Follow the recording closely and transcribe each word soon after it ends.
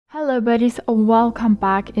Hello buddies, welcome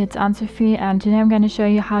back. It's Anne-Sophie and today I'm going to show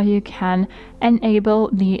you how you can enable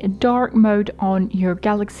the dark mode on your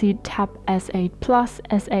Galaxy Tab S8 Plus,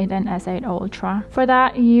 S8 and S8 Ultra. For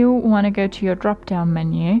that you want to go to your drop down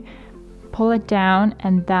menu, pull it down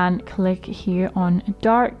and then click here on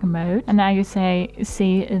dark mode, and now you see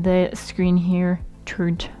the screen here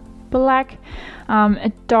turned black.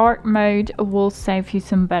 A dark mode will save you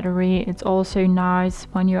some battery. It's also nice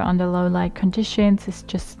when you're under low light conditions. It's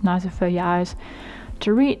just nicer for your eyes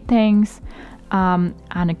to read things, and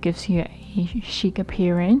it gives you a chic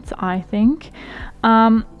appearance, I think.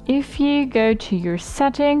 If you go to your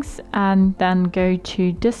settings and then go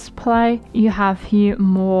to display, you have here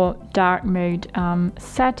more dark mode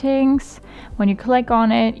settings. When you click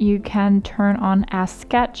on it, you can turn on as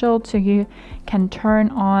scheduled, so you can turn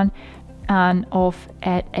on and off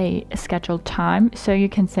at a scheduled time. So you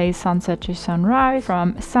can say sunset to sunrise.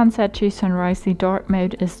 From sunset to sunrise, the dark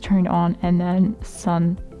mode is turned on, and then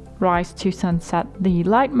sunrise to sunset, the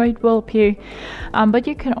light mode will appear. But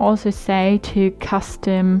you can also say to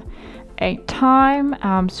custom a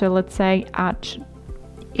time. So let's say at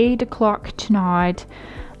 8 o'clock tonight,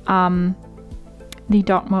 the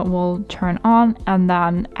dark mode will turn on, and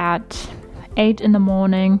then at 8 in the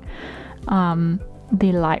morning,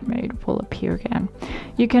 the light mode will appear again.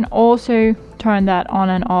 You can also turn that on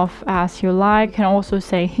and off as you like. You can also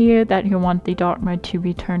say here that you want the dark mode to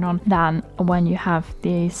be turned on. Then when you have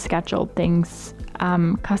the scheduled things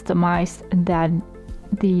customized, then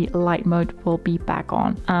the light mode will be back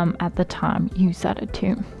on at the time you set it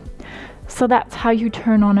to. So that's how you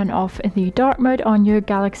turn on and off the dark mode on your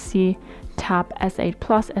Galaxy Tab S8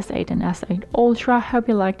 Plus, S8 and S8 Ultra. Hope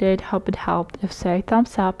you liked it, hope it helped. If so,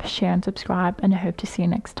 thumbs up, share and subscribe, and I hope to see you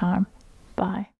next time. Bye.